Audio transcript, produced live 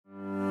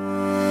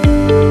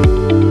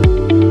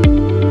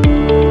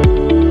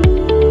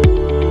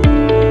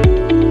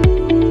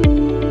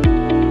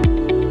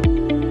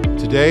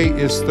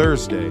is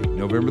Thursday,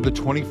 November the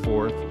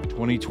 24th,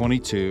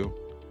 2022.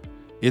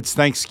 It's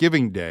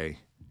Thanksgiving Day,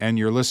 and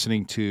you're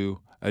listening to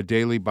a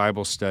daily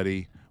Bible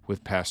study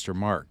with Pastor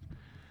Mark.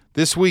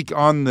 This week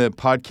on the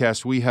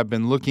podcast, we have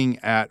been looking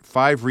at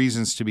 5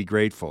 reasons to be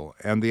grateful,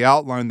 and the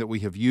outline that we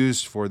have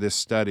used for this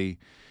study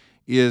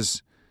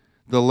is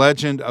the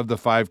legend of the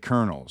 5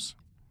 kernels.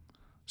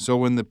 So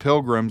when the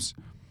pilgrims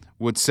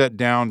would sit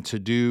down to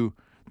do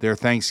their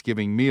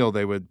Thanksgiving meal,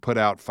 they would put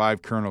out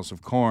 5 kernels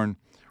of corn,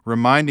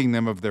 reminding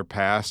them of their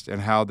past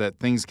and how that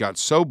things got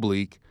so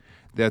bleak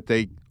that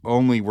they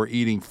only were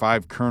eating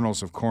 5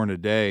 kernels of corn a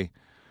day.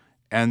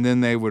 And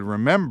then they would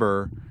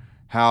remember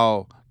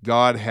how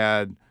God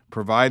had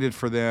provided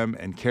for them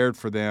and cared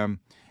for them,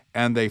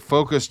 and they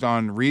focused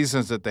on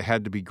reasons that they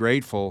had to be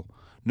grateful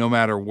no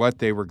matter what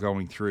they were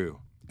going through.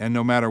 And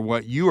no matter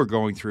what you are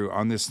going through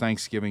on this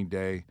Thanksgiving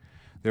Day,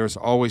 there's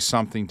always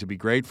something to be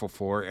grateful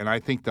for. And I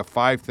think the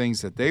 5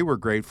 things that they were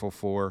grateful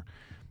for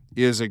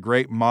is a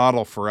great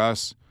model for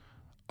us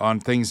on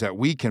things that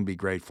we can be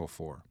grateful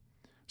for.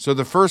 So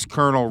the first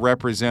kernel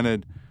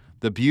represented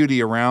the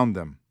beauty around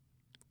them.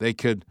 They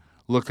could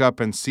look up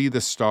and see the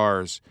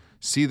stars,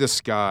 see the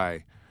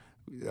sky,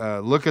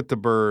 look at the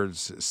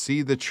birds,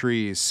 see the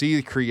trees, see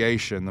the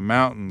creation, the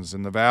mountains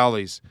and the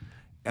valleys.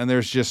 And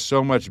there's just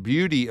so much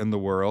beauty in the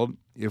world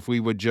if we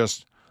would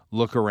just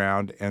look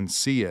around and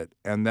see it.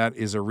 And that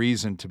is a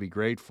reason to be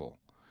grateful.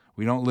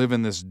 We don't live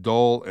in this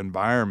dull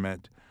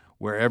environment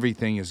where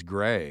everything is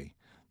gray.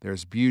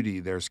 There's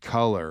beauty, there's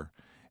color,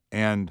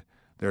 and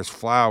there's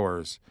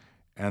flowers,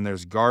 and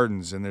there's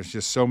gardens, and there's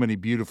just so many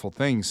beautiful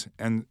things,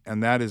 and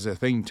that is a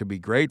thing to be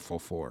grateful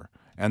for.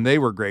 And they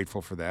were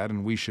grateful for that,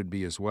 and we should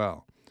be as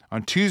well.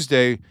 On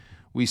Tuesday,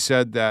 we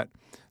said that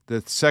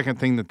the second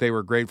thing that they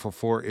were grateful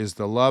for is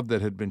the love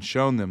that had been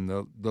shown them,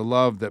 the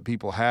love that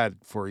people had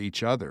for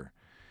each other.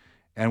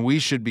 And we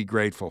should be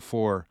grateful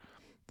for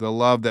the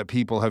love that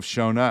people have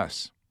shown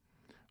us.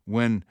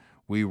 When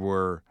we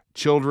were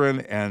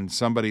children and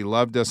somebody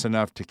loved us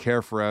enough to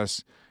care for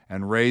us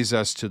and raise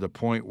us to the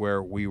point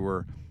where we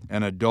were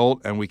an adult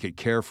and we could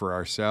care for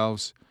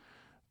ourselves,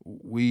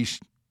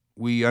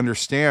 we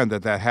understand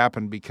that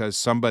happened because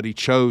somebody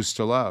chose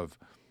to love.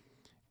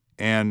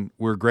 And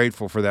we're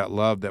grateful for that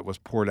love that was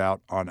poured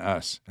out on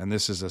us. And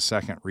this is a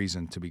second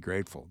reason to be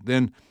grateful.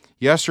 Then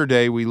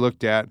yesterday we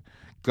looked at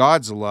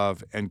God's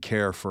love and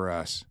care for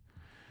us,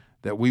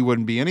 that we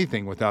wouldn't be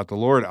anything without the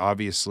Lord,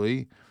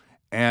 obviously.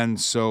 And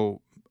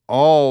so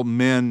all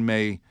men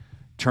may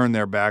turn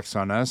their backs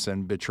on us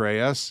and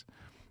betray us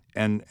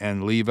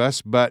and leave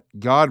us, but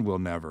God will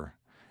never.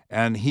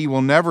 And He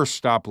will never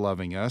stop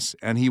loving us,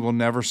 and He will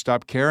never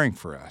stop caring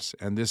for us.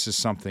 And this is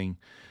something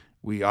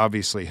we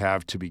obviously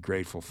have to be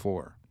grateful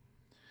for.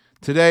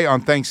 Today,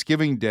 on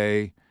Thanksgiving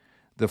Day,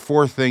 the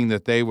fourth thing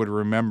that they would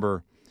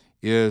remember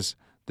is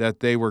that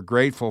they were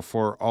grateful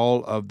for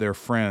all of their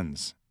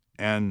friends.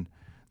 And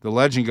the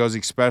legend goes,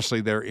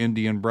 especially their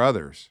Indian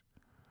brothers.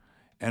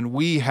 And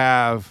we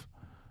have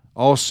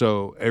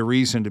also a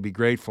reason to be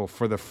grateful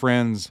for the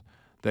friends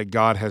that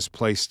God has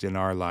placed in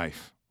our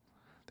life.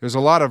 There's a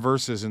lot of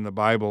verses in the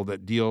Bible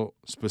that deal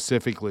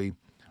specifically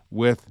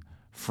with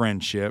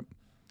friendship.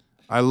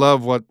 I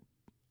love what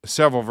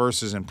several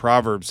verses in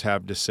Proverbs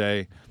have to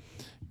say.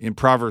 In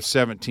Proverbs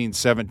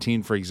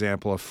 17:17, for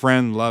example, a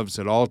friend loves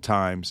at all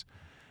times,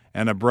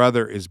 and a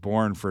brother is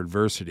born for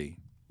adversity.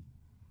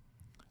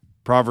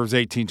 Proverbs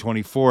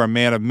 18:24, a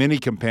man of many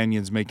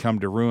companions may come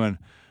to ruin,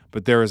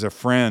 but there is a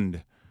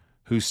friend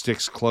who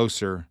sticks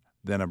closer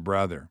than a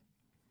brother.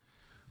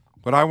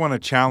 What I want to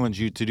challenge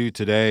you to do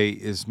today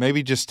is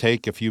maybe just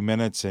take a few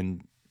minutes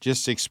and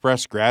just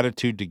express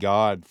gratitude to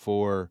God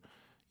for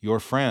your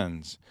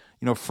friends.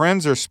 You know,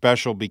 friends are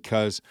special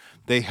because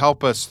they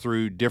help us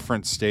through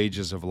different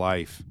stages of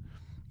life.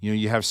 You know,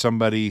 you have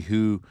somebody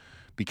who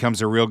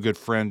becomes a real good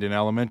friend in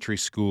elementary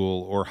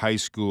school or high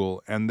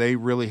school, and they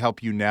really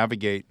help you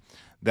navigate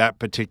that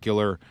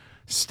particular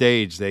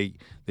stage. They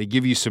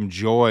give you some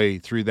joy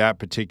through that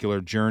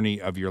particular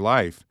journey of your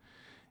life.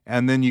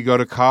 And then you go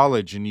to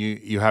college and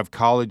you have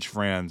college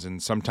friends,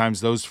 and sometimes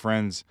those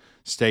friends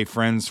stay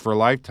friends for a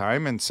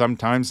lifetime and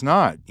sometimes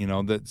not. You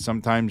know, that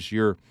sometimes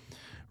your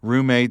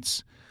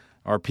roommates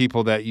are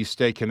people that you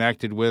stay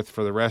connected with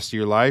for the rest of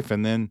your life,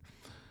 and then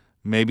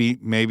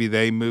maybe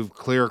they move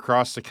clear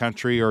across the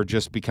country or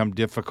just become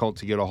difficult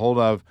to get a hold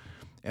of.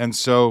 And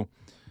so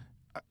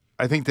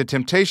I think the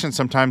temptation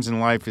sometimes in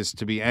life is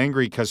to be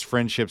angry because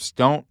friendships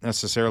don't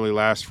necessarily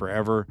last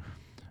forever.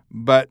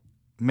 But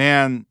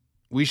man,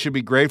 we should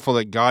be grateful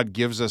that God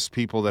gives us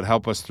people that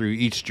help us through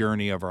each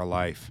journey of our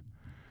life.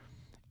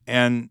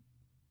 And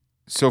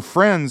so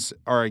friends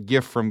are a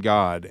gift from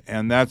God,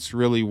 and that's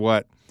really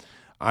what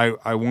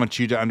I want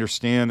you to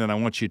understand, and I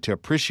want you to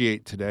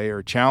appreciate today,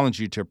 or challenge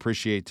you to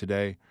appreciate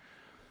today.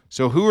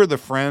 So who are the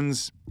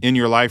friends in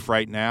your life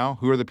right now?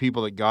 Who are the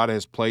people that God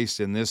has placed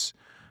in this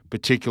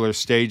particular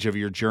stage of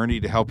your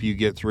journey to help you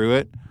get through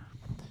it?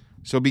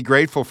 So be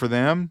grateful for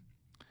them.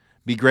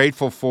 Be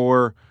grateful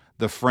for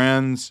the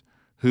friends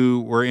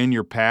who were in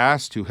your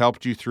past, who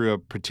helped you through a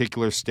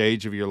particular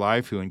stage of your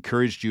life, who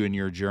encouraged you in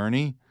your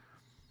journey.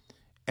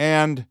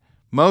 And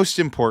most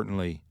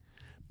importantly,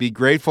 be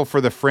grateful for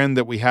the friend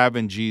that we have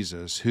in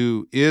Jesus,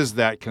 who is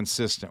that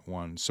consistent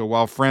one. So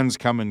while friends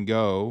come and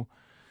go,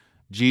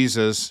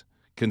 Jesus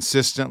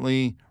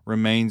consistently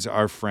remains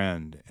our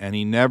friend, and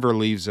he never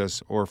leaves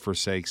us or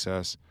forsakes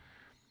us.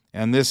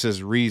 And this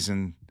is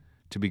reason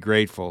to be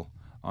grateful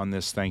on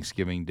this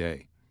Thanksgiving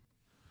Day.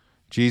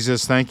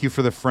 Jesus, thank you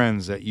for the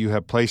friends that you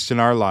have placed in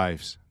our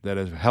lives that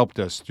have helped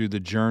us through the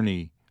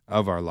journey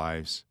of our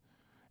lives.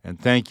 And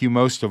thank you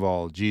most of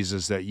all,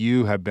 Jesus, that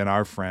you have been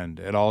our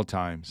friend at all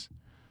times.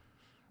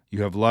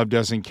 You have loved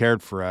us and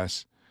cared for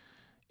us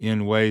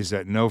in ways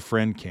that no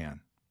friend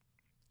can.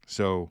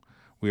 So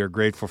we are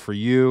grateful for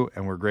you,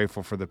 and we're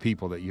grateful for the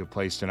people that you have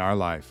placed in our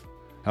life.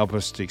 Help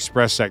us to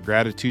express that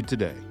gratitude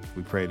today.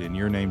 We pray it in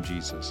your name,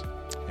 Jesus.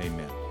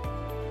 Amen.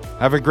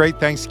 Have a great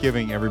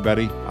Thanksgiving,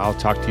 everybody. I'll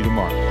talk to you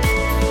tomorrow.